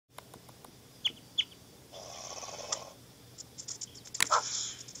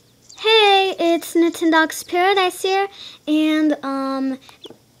it's Nintendogs Paradise here, and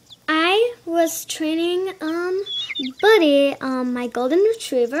I was training Buddy, my golden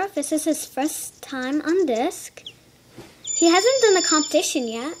retriever. This is his first time on disc. He hasn't done a competition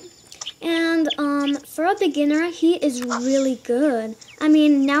yet, and for a beginner, he is really good. I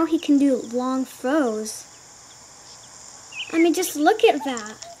mean, now he can do long throws. I mean, just look at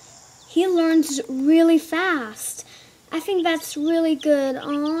that. He learns really fast. I think that's really good.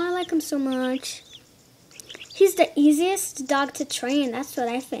 Oh, I like him so much. He's the easiest dog to train, that's what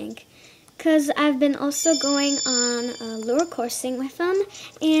I think. Because I've been also going on lure coursing with him,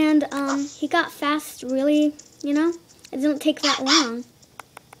 and he got fast really, you know, it didn't take that long.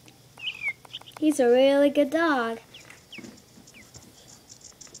 He's a really good dog.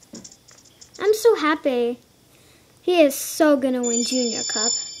 I'm so happy. He is so gonna win Junior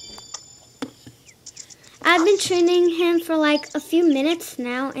Cup. I've been training him for like a few minutes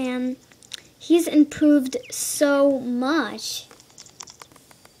now, and he's improved so much.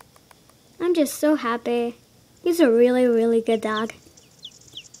 I'm just so happy. He's a really, really good dog.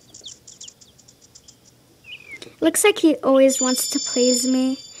 Looks like he always wants to please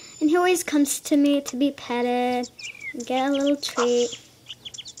me, and he always comes to me to be petted and get a little treat.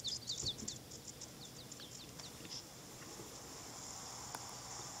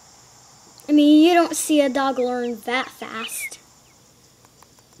 I mean, you don't see a dog learn that fast.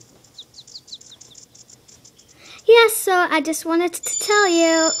 Yeah, so I just wanted to tell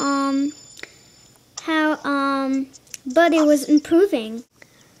you how Buddy was improving.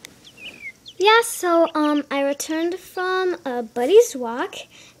 Yeah, so I returned from Buddy's walk,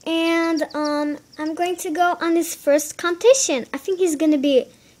 and I'm going to go on his first competition. I think he's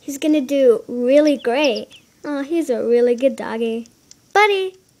gonna do really great. Oh, he's a really good doggy.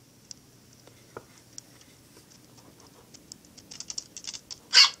 Buddy.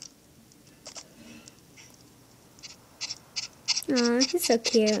 Oh, he's so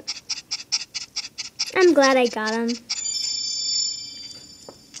cute. I'm glad I got him.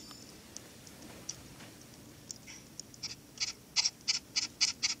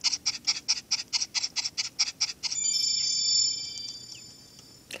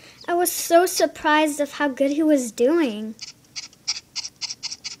 I was so surprised of how good he was doing.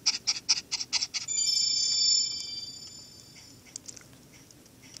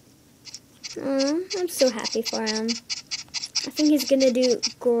 Oh, I'm so happy for him. I think he's gonna do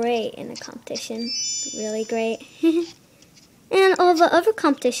great in the competition. Really great. And all the other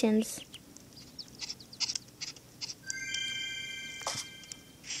competitions.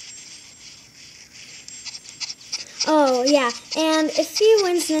 Oh, yeah. And if he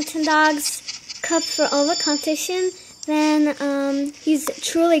wins Nintendogs Cup for all the competition, then he's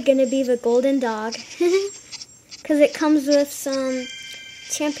truly gonna be the golden dog. Because it comes with some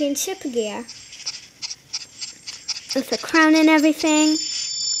championship gear. With a crown and everything.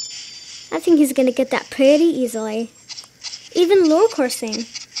 I think he's going to get that pretty easily. Even lure coursing.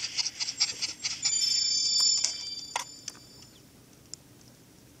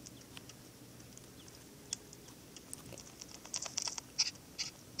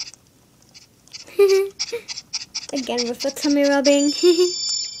 Again with the tummy rubbing.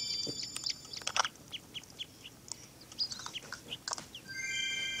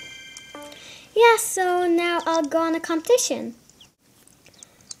 Yeah, so now I'll go on a competition.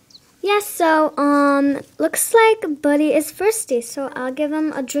 Yeah, so, looks like Buddy is thirsty, so I'll give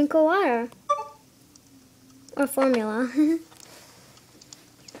him a drink of water. Or formula.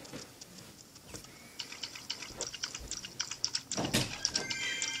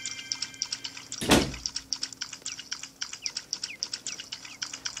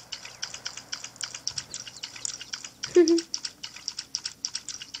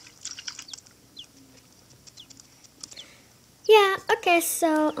 Yeah, okay,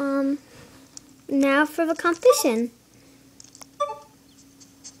 so, now for the competition.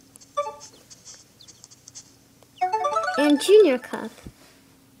 And Junior Cup.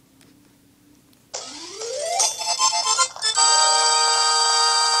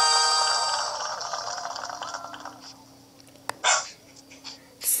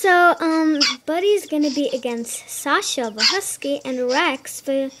 So, Buddy's gonna be against Sasha, the Husky, and Rex,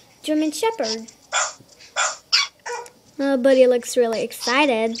 the German Shepherd. Oh, Buddy looks really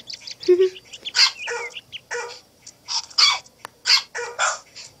excited.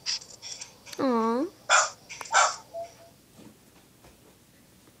 Aww.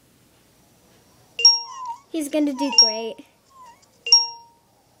 He's gonna do great.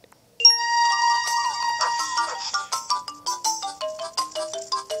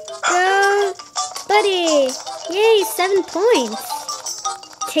 Go, Buddy! Yay, 7 points.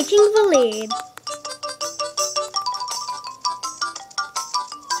 taking the lead.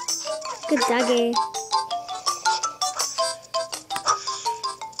 Good doggy.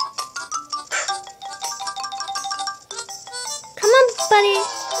 Come on, buddy.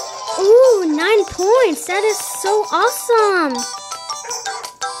 Ooh, 9 points. That is so awesome.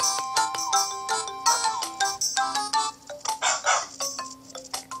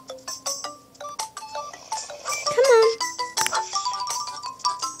 Come on.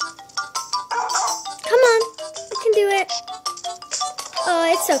 Come on. I can do it. Oh,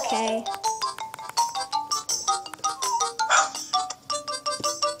 it's okay.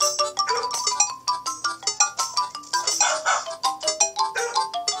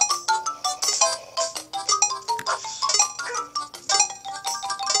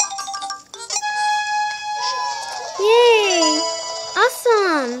 Yay!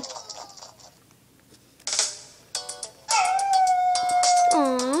 Awesome!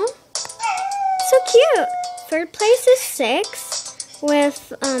 Aww. So cute! Third place is 6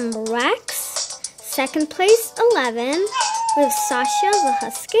 with Rex. Second place 11 with Sasha the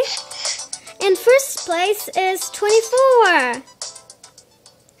Husky. And first place is 24.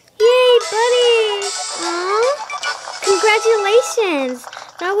 Yay, buddy! Aww. Congratulations!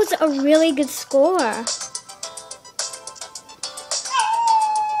 That was a really good score.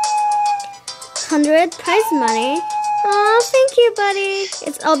 100 prize money. Aw, thank you, buddy.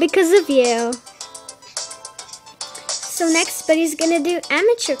 It's all because of you. So next, Buddy's gonna do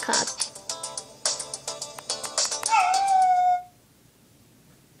Amateur Cup.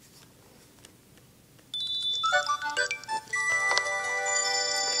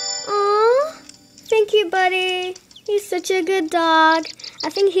 Aw, thank you, Buddy. He's such a good dog. I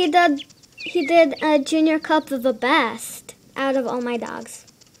think he did a Junior Cup the best out of all my dogs.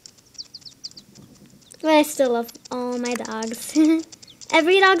 But I still love all my dogs.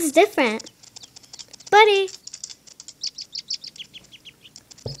 Every dog's different. Buddy.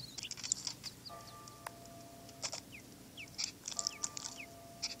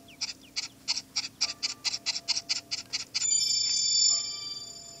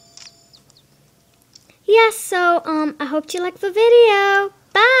 Yeah, so I hope you liked the video.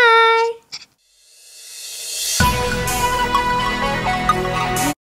 Bye.